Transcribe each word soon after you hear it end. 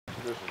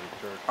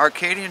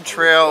Arcadian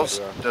Trails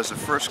does a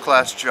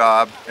first-class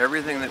job.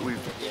 Everything that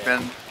we've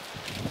been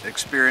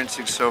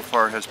experiencing so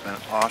far has been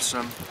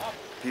awesome.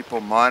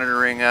 People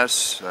monitoring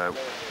us. I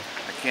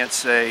can't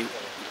say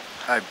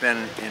I've been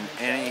in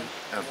any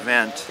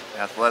event,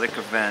 athletic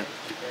event,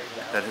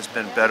 that has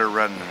been better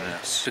run than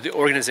this. So the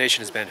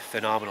organization has been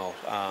phenomenal.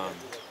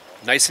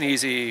 Nice and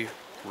easy,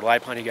 rely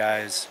upon you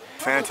guys.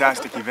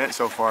 Fantastic event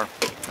so far.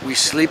 We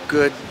sleep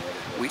good,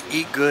 we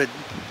eat good,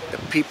 the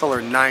people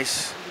are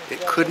nice.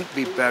 It couldn't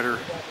be better.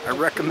 I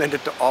recommend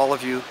it to all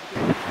of you.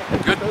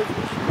 Good.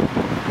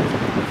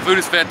 Food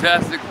is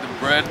fantastic. The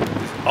bread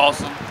is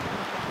awesome.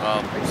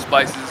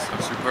 Spices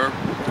are superb.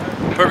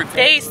 Perfect. The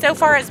day so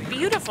far is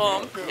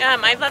beautiful.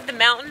 I love the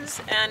mountains,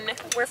 and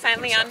we're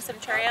finally on some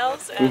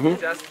trails. And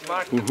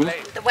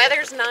the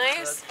weather's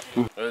nice.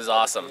 It was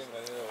awesome.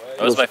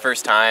 It was my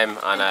first time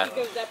on a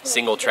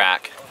single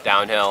track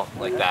downhill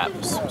like that. It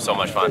was so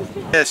much fun.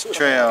 This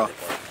trail,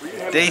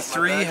 day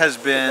 3 has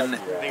been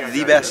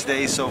the best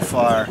day so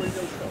far.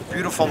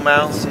 Beautiful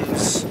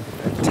mountains,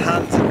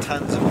 tons and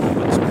tons of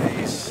open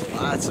space,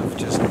 lots of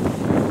just...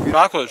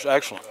 Chocolate is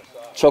excellent.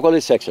 Chocolate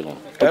is excellent.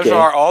 As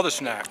are all the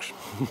snacks.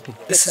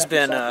 This has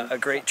been a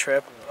great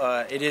trip.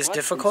 It is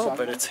difficult,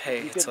 but it's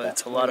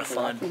a lot of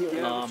fun.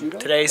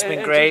 Today's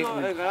been great.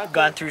 We've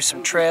gone through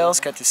some trails,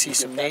 got to see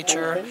some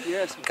nature,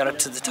 got up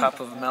to the top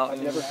of a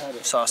mountain,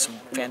 saw some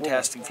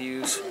fantastic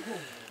views.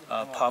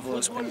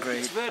 Pablo's been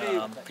great.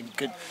 Been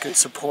good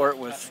support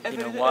with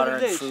water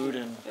and food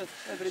and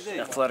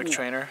athletic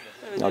trainer.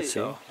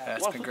 So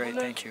it's been great.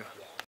 Thank you.